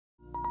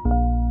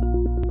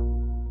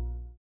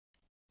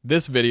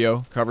This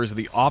video covers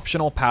the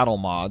optional paddle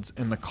mods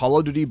in the Call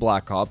of Duty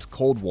Black Ops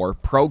Cold War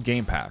Pro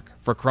Game Pack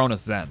for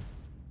Cronus Zen.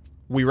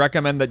 We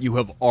recommend that you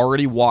have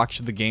already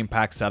watched the game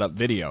pack setup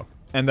video,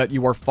 and that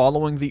you are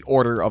following the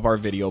order of our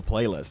video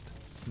playlist.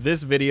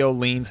 This video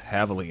leans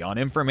heavily on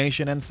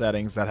information and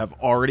settings that have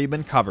already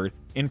been covered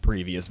in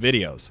previous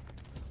videos.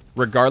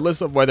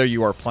 Regardless of whether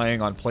you are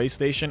playing on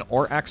PlayStation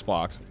or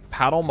Xbox,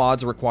 paddle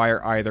mods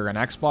require either an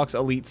Xbox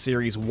Elite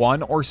Series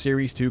 1 or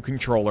Series 2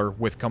 controller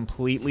with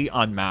completely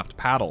unmapped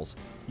paddles.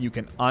 You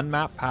can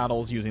unmap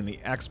paddles using the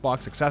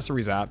Xbox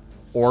Accessories app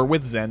or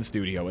with Zen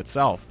Studio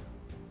itself.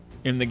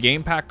 In the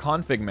Game Pack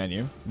config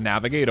menu,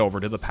 navigate over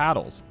to the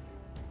paddles.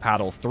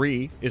 Paddle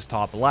 3 is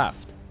top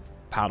left.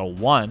 Paddle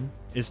 1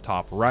 is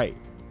top right.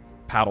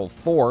 Paddle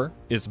 4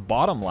 is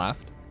bottom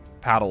left.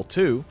 Paddle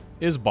 2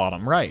 is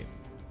bottom right.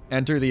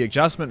 Enter the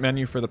adjustment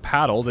menu for the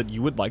paddle that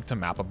you would like to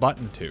map a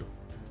button to.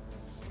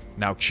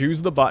 Now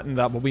choose the button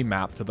that will be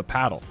mapped to the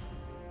paddle.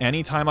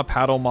 Anytime a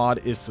paddle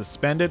mod is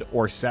suspended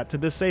or set to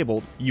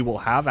disabled, you will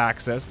have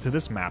access to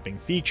this mapping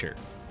feature.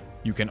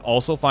 You can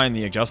also find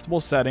the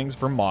adjustable settings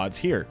for mods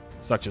here,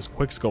 such as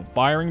quickscope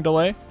firing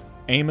delay,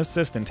 aim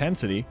assist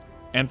intensity,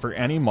 and for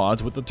any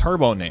mods with the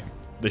turbo name,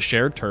 the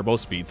shared turbo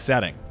speed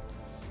setting.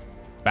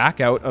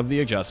 Back out of the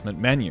adjustment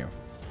menu.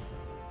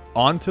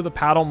 On to the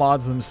paddle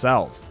mods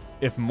themselves.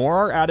 If more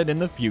are added in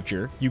the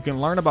future, you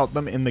can learn about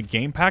them in the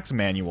Game Pack's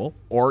manual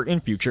or in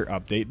future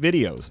update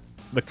videos.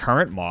 The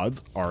current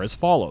mods are as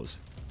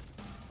follows.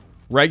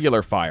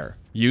 Regular fire.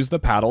 Use the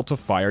paddle to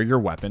fire your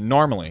weapon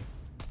normally.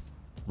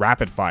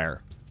 Rapid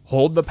fire.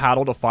 Hold the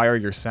paddle to fire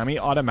your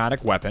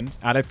semi-automatic weapon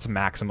at its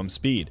maximum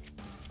speed.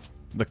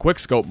 The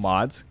quickscope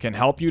mods can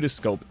help you to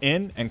scope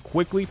in and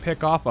quickly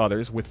pick off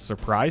others with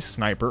surprise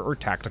sniper or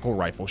tactical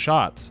rifle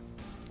shots.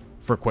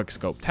 For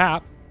quickscope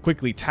tap,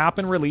 quickly tap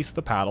and release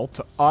the paddle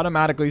to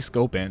automatically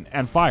scope in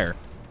and fire.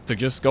 To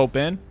just scope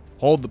in,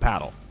 hold the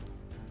paddle.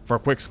 For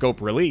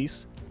quickscope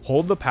release,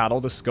 hold the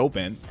paddle to scope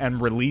in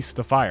and release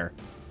to fire.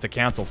 To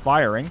cancel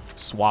firing,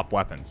 swap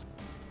weapons.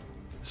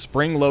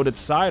 Spring-loaded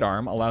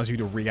sidearm allows you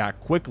to react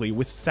quickly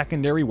with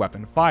secondary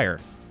weapon fire.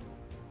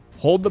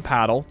 Hold the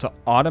paddle to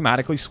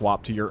automatically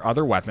swap to your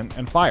other weapon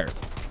and fire.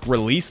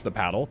 Release the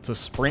paddle to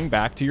spring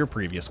back to your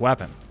previous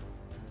weapon.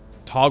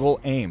 Toggle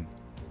aim.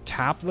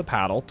 Tap the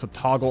paddle to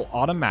toggle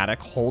automatic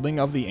holding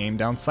of the aim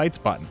down sights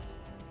button.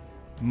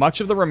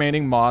 Much of the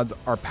remaining mods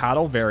are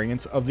paddle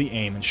variants of the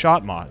aim and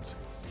shot mods.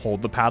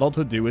 Hold the paddle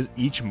to do as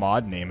each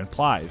mod name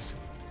implies.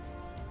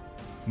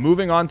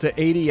 Moving on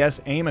to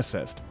ADS aim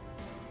assist.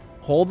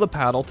 Hold the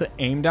paddle to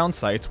aim down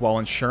sights while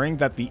ensuring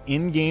that the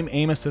in-game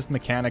aim assist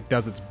mechanic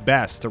does its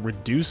best to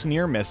reduce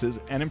near misses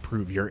and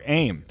improve your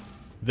aim.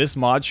 This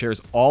mod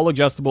shares all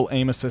adjustable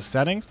aim assist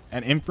settings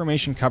and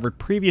information covered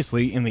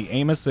previously in the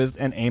aim assist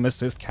and aim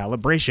assist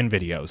calibration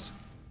videos.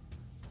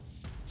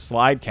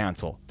 Slide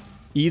cancel.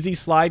 Easy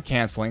slide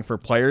canceling for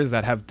players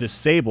that have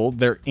disabled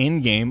their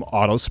in-game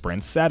auto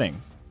sprint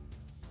setting.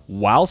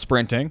 While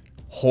sprinting,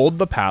 hold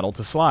the paddle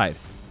to slide,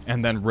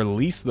 and then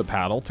release the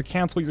paddle to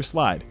cancel your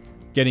slide,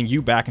 getting you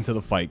back into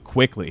the fight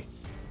quickly.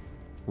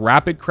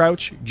 Rapid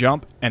crouch,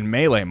 jump, and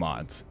melee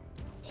mods.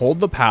 Hold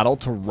the paddle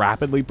to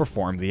rapidly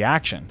perform the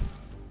action.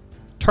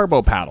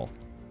 Turbo paddle.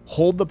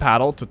 Hold the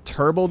paddle to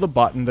turbo the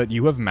button that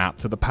you have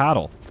mapped to the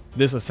paddle.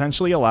 This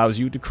essentially allows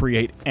you to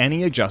create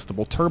any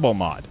adjustable turbo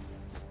mod.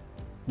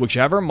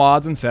 Whichever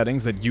mods and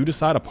settings that you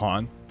decide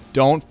upon,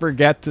 don't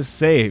forget to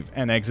save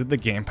and exit the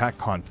Game Pack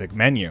config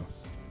menu.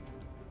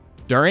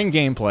 During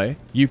gameplay,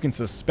 you can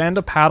suspend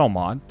a paddle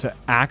mod to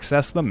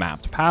access the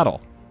mapped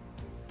paddle.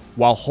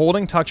 While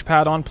holding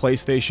touchpad on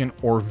PlayStation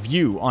or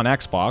View on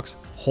Xbox,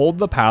 hold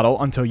the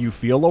paddle until you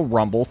feel a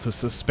rumble to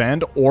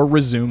suspend or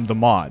resume the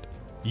mod.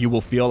 You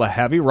will feel a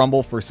heavy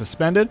rumble for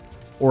suspended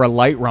or a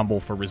light rumble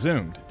for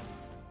resumed.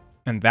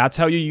 And that's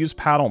how you use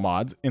paddle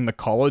mods in the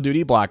Call of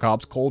Duty Black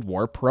Ops Cold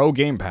War Pro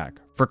Game Pack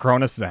for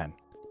Cronus Zen.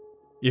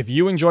 If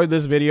you enjoyed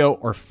this video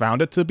or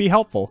found it to be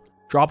helpful,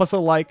 drop us a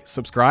like,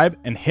 subscribe,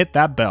 and hit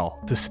that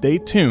bell to stay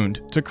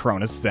tuned to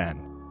Cronus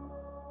Zen.